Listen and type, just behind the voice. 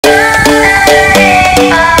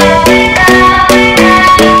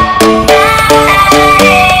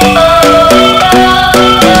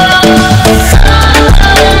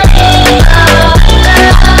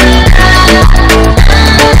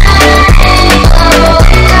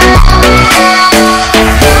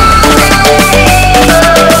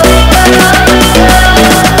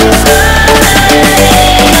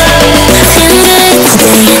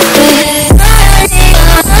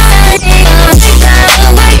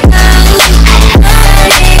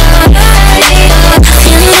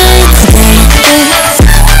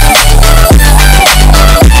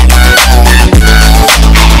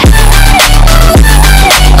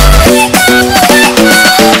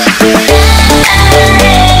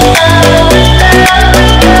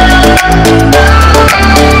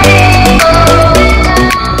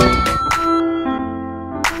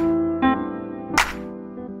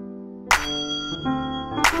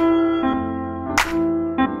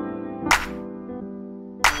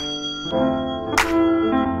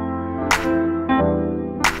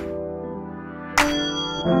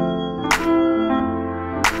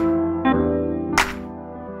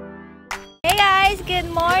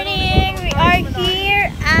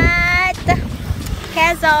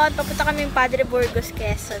Quezon. Papunta kami Padre Burgos,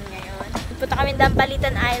 Quezon ngayon. Papunta kami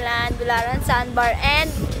Dampalitan Island, Bilaran, Sandbar, and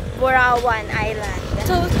Borawan Island.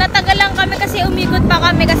 So, tatagal lang kami kasi umikot pa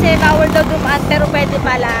kami kasi bawal daw dumaan pero pwede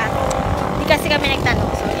pala. Hindi kasi kami nagtanong.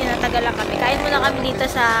 So, yun, natagal lang kami. Kain muna kami dito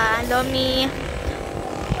sa Lomi,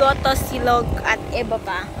 Goto, Silog, at iba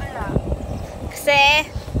pa. Kasi,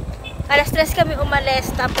 alas 3 kami umalis.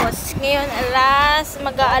 Tapos, ngayon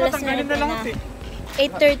mag-aalas na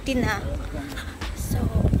 8:30 na.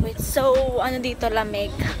 So, ano dito,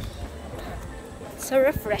 lamig. So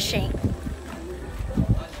refreshing.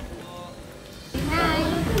 Hi!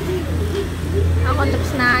 Ako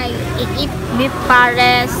tapos na i-eat beef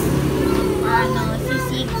pares,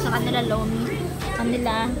 sisig sa kanila lomi,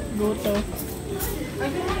 kanila goto.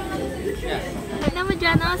 Tignan mo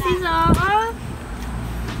dyan, sis,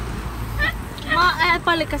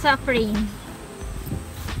 palik ka sa frame.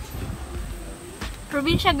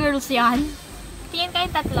 Probinsya girls yan. Tingin kayo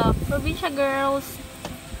tatlo. Probinsya girls.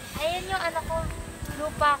 Ayan yung ano ko.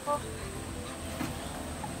 Lupa ko.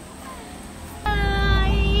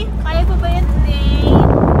 Hi! Kaya pa ba yan today?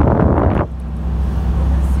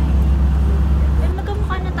 Ay,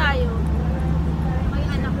 magkamukha na tayo. May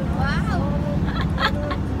anak ko. Wow!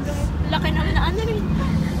 Laki naman na ano rin.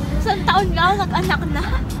 Isang taon lang nag-anak na.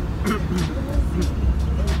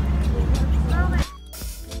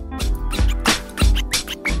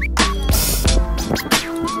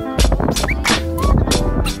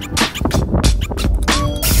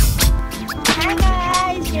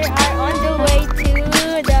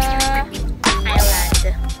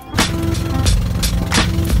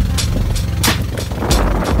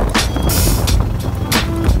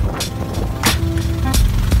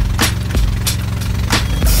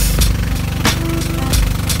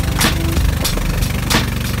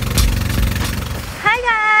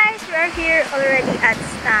 Already at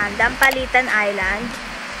Dampalitan Island.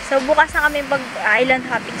 So bukas na kami island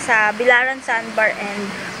hopping sa Bilaran, Sandbar, and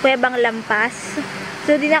Kwebang Lampas.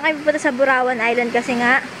 So di na kami pupunta sa Borawan Island kasi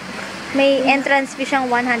nga may entrance fee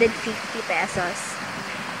siyang 150 pesos.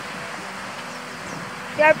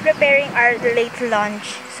 We are preparing our late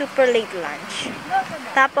lunch. Super late lunch.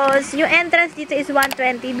 Tapos yung entrance dito is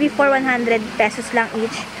 120, before 100 pesos lang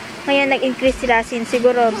each. Ngayon nag-increase sila since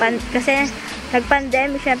siguro kasi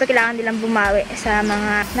nag-pandemic, syempre kailangan nilang bumawi sa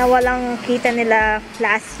mga nawalang kita nila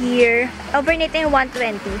last year. Overnight yung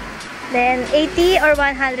 120. Then, 80 or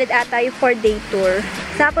 100 ata yung 4-day tour.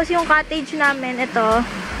 Tapos yung cottage namin, ito,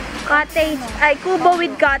 cottage, kubo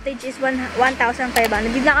with cottage is 1,500.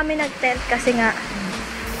 Hindi na kami nag-tent kasi nga,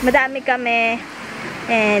 madami kami.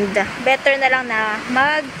 And, better na lang na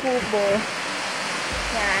mag-kubo.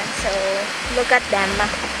 Yan, so, look at them.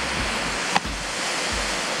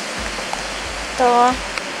 Ito,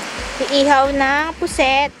 iihaw na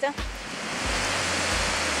puset.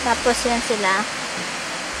 Tapos yan sila.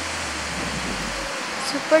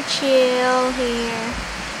 Super chill here.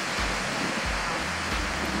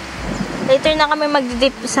 Later na kami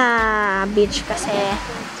mag-dip sa beach kasi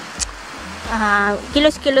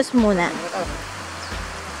kilos-kilos muna.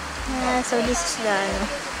 So this is the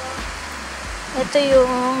ito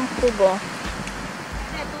yung kubo.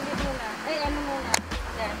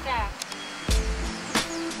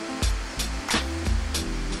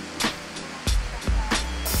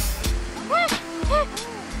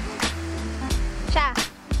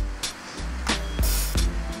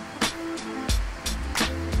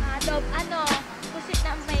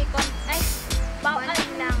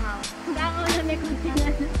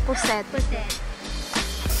 Puset.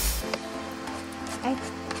 Ay.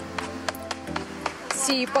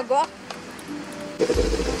 Sipag oh.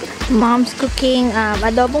 Mom's cooking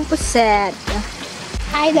adobong puset.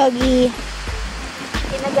 Hi doggy.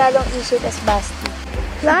 Tinagalong issue tas basti.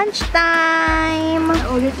 Lunch time.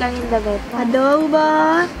 Ulit lang yung dagat.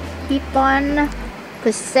 Adobo, hipon,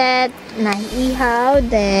 puset na ihaw,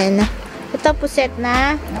 then ito puset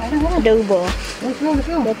na adobo.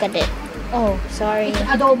 Look at it. Oh, sorry. It's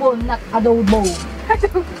adobo, not adobo.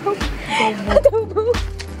 Adobo. Adobo.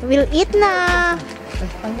 We'll eat na.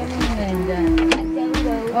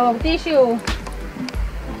 Oh, tissue.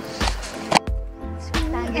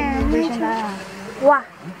 And wow.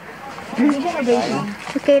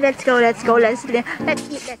 Okay, let's go. Let's eat. Let's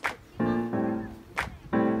eat.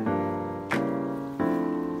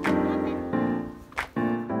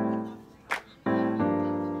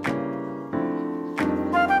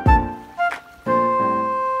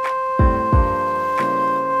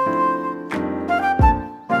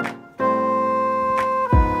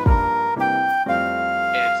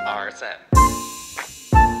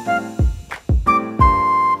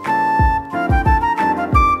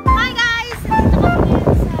 Hi guys!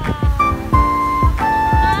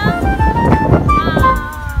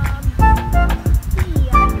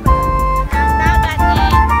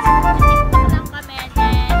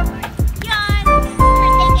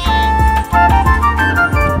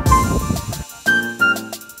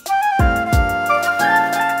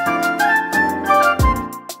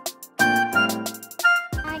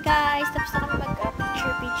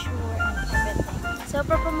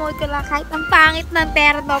 Ang pangit ng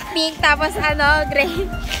terno. Pink, tapos ano, gray.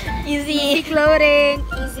 Easy clothing.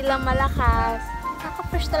 Easy lang malakas.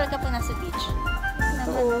 Nakaka-fresh talaga pag nasa beach.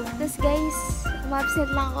 Oo. Tapos guys, umabsent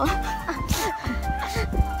lang ako.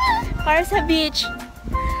 Para sa beach.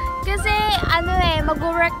 Kasi, ano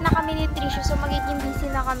mag-work na kami ni Trisha. So, magiging busy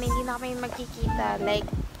na kami. Hindi na kami magkikita. Like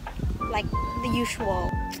the usual.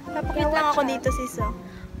 Napakita lang ako dito, sis.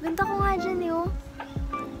 Ganda ko nga dyan, oh.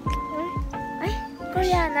 Ay,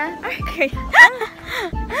 Koreana. Ay, Koreana.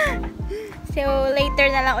 So, later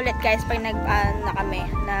na lang ulit, guys, pag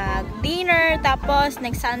nag-dinner, tapos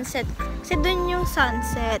nag-sunset. Kasi dun yung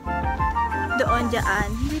sunset. Doon, dyan.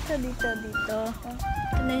 Dito.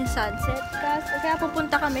 Ito na yung sunset. Kaya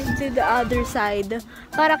pupunta kami to the other side.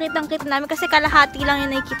 Para kitang-kita namin. Kasi kalahati lang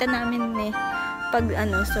yung nakikita namin pag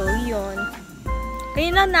so yun.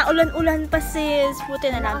 Kanina na, ulan-ulan pa sis.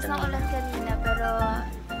 Puti na lang ito. Lakas ng ulan kanina. Pero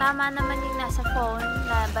tama naman yung nasa phone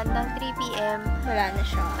na bandang 3 PM. Wala na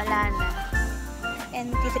siya. Wala na.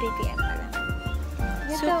 And 3 PM pala.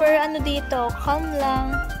 Super dito. Calm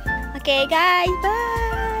lang. Okay guys,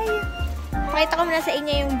 bye! Pakita ko muna sa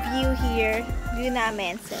inyo yung view here. View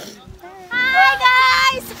namin. So, hi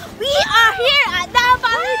guys! We are here at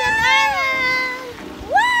Dampalitan Island!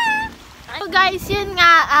 Wow! So guys, yun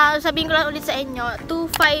nga, sabihin ko lang ulit sa inyo,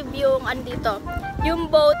 2.5 yung dito. Yung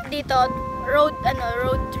boat dito, road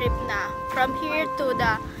trip na. From here to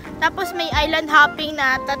tapos may island hopping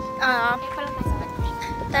na,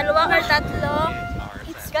 dalawa or tatlo.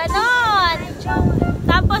 It's ganon!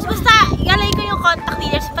 Tapos, basta, ilalagay ko yung contact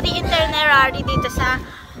details, pati itinerary dito sa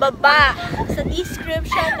baba, sa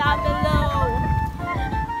description down below.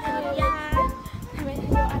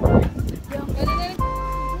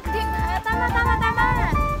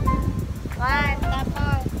 Tama. One,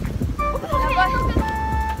 tapos, ilan mo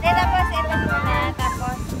na,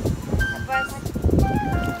 tapos,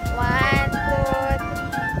 1, 2,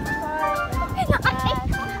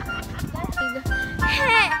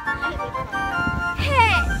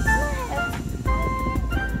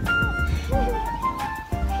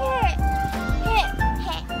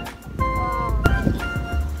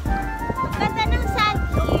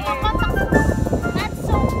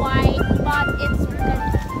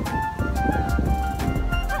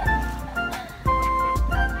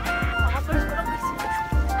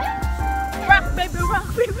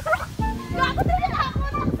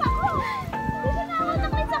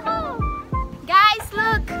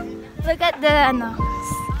 look at the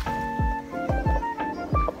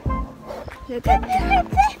Look at that.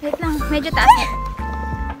 Wait lang, medyo taas.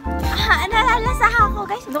 Nalalasah ako,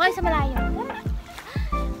 guys. Doon kayo sa malayo. 1, 2,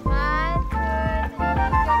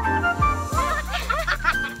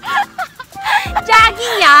 3.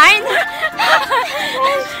 Jogging yarn?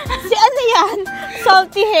 Si ano yan?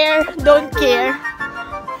 Salty hair, don't care.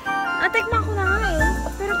 Tikman ko na nga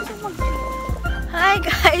pero gusto Hi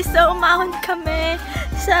guys! So, umahon kami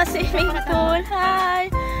sa swimming pool.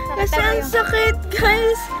 Hi! Kasi ang sakit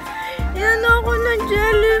guys! Yan ako ng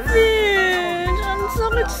jellyfish! Ang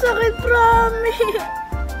sakit-sakit, promise!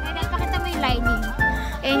 Ayun, pakita mo yung lining.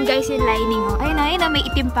 Ayun guys, yung lining. Ayun na, may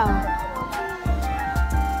itim pa.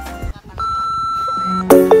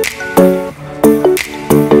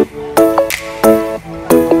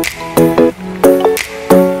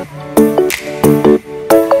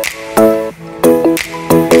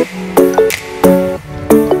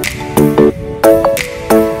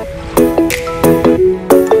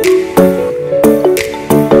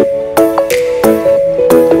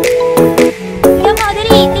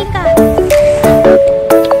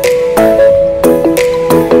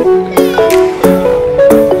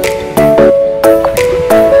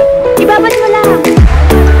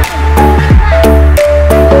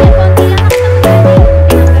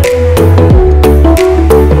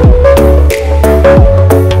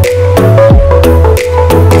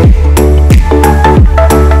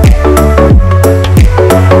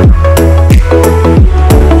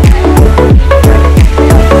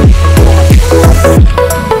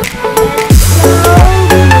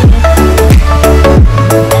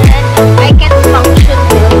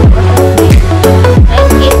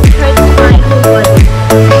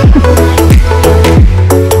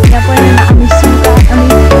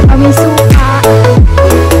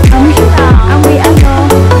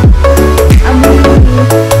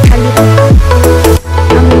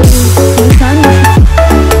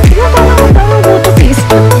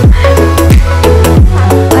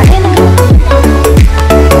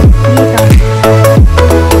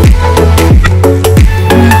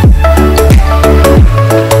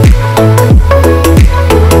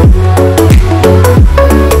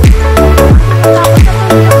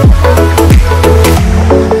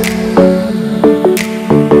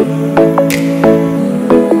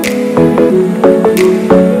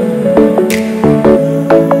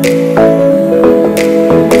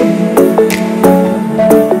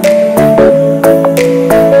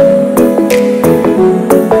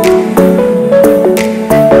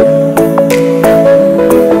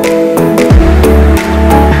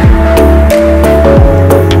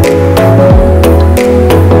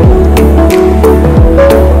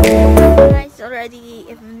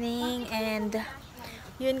 morning and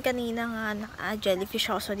yun kanina nga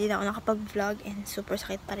jellyfish ako so di na ako nakapag-vlog and super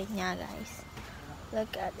sakit pa rin niya guys.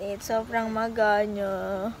 Look at it. Sobrang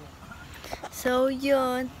maganyo. So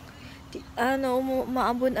yun.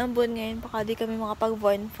 Maambon-ambon ngayon baka di kami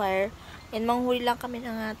makapag-bonfire. And manghuli lang kami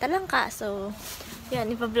ng talangka. So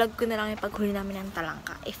yun, ipa-vlog ko na lang yung paghuli namin ng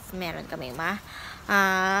talangka if meron kami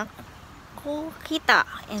kita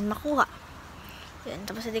and makuha. Yun,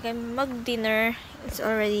 tapos hindi kami mag-dinner. It's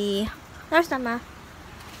already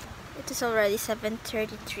it is already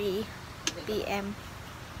 7:33 PM.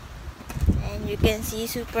 And you can see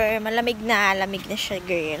super lamig na siya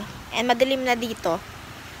girl. And madilim na dito.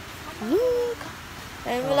 Look!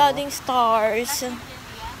 And wala ding stars.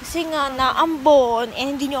 Kasi nga naambon.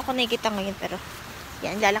 And hindi nyo ako nakikita ngayon pero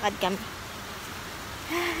yan, lalakad kami.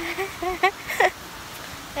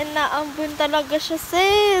 And naambon talaga siya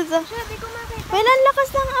sis. Wala lakas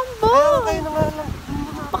ng ambon.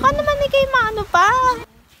 Baka naman ni kayo maano pa.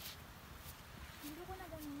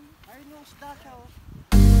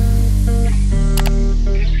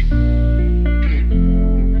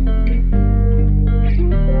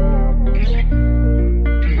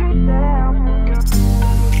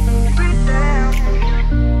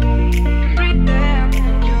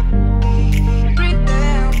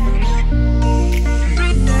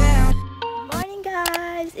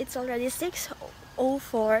 It's already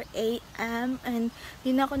 6:04 AM and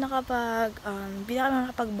hindi na ako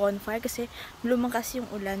nakapag-bonfire kasi lumakas yung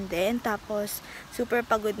ulan din. Tapos super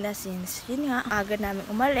pagod na since yun nga, aga namin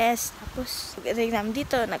umalis. Tapos pagdating namin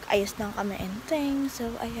dito, nag-ayos lang kami and things.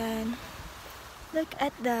 So ayan, look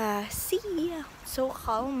at the sea. So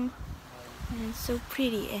calm and so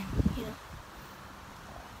pretty and you know.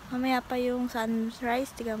 Mamaya pa yung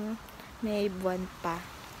sunrise, tignan mo, may buwan pa.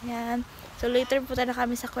 Yan. So, later punta na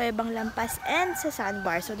kami sa Kwebang Lampas and sa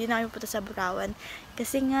Sandbar. So, di na kami punta sa Borawan.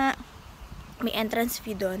 Kasi nga, may entrance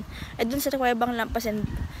fee doon. At doon sa Kwebang Lampas and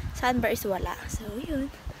Sandbar is wala. So, yun.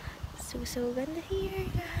 So ganda here,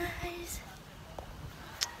 guys.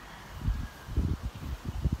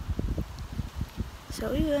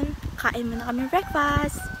 So, yun. Kain muna kami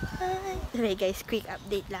breakfast. Hi! Anyway, guys, quick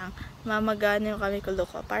update lang. Mamagana yung kami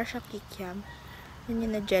kuluko. Para siya kikiam. Yun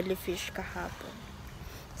yung na jellyfish kahapon.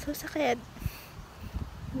 So, sakit.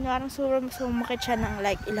 Parang sumakit siya ng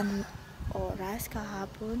like ilang oras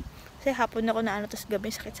kahapon. Kasi hapon ako na tapos gabi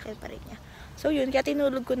sakit-sakit pa rin niya. So, yun. Kaya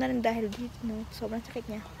tinulog ko na rin dahil dito, no? Sobrang sakit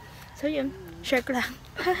niya. So, yun. Share ko lang.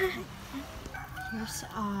 Here's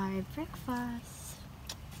our breakfast.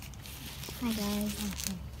 Hi, guys.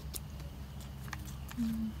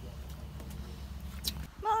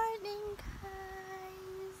 Morning,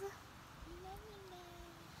 guys.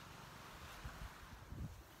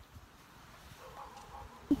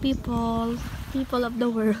 People of the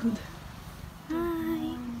world.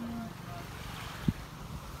 Hi.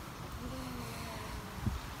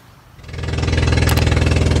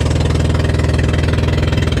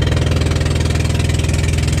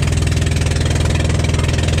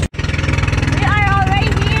 We are already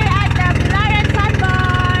here at the Bilaran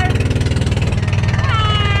Sandbar.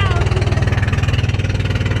 Wow.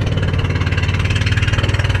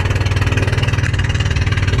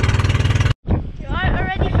 You are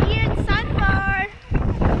already here at Sandbar.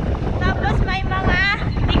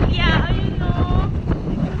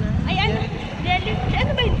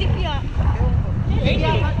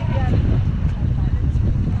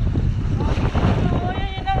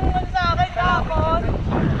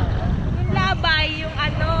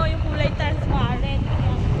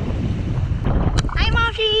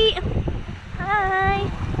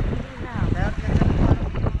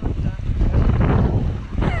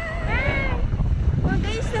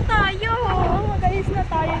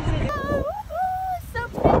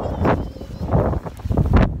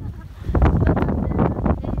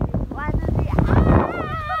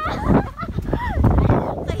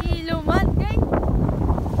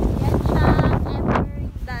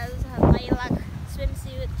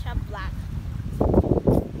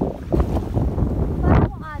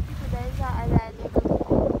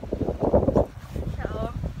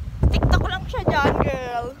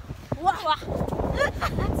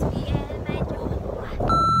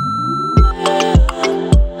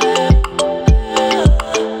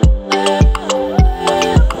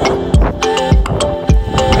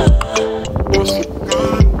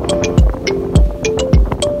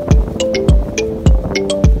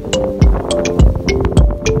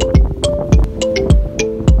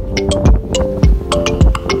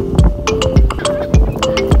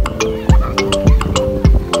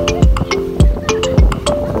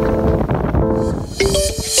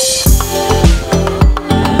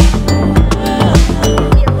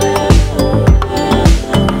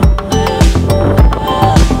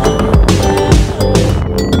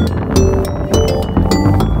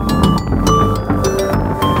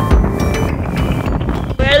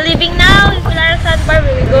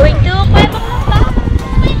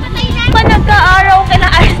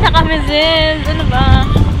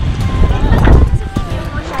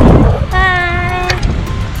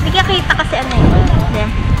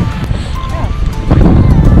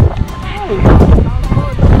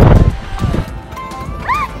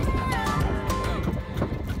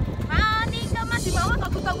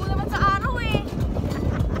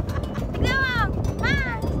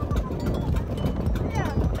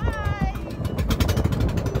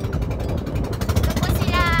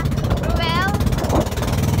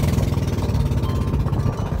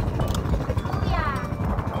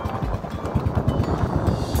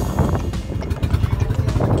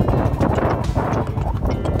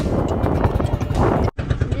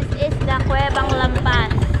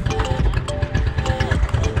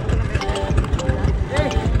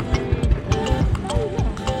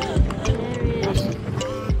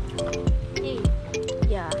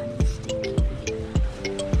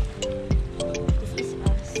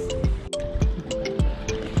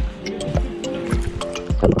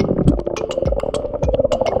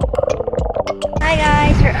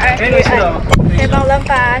 Kwebang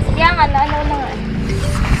Lampas. Yan, ano na nga.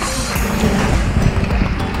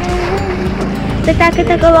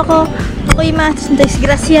 Nagkakitagaw ako. Ako'y mas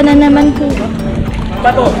disgrasya na naman po.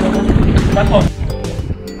 Bato. Bato.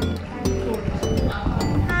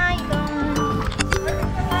 Hi,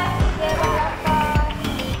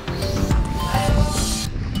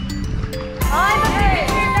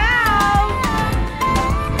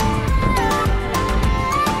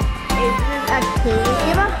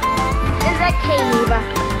 Is that cave?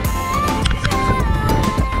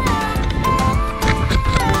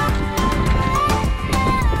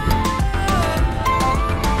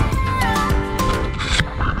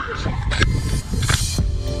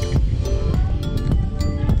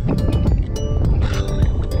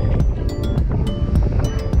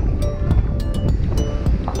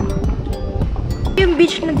 Yung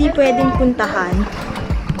beach na di pwedeng puntahan.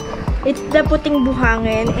 It's the puting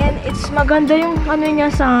buhangin and it's maganda yung ano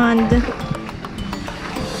niya sand.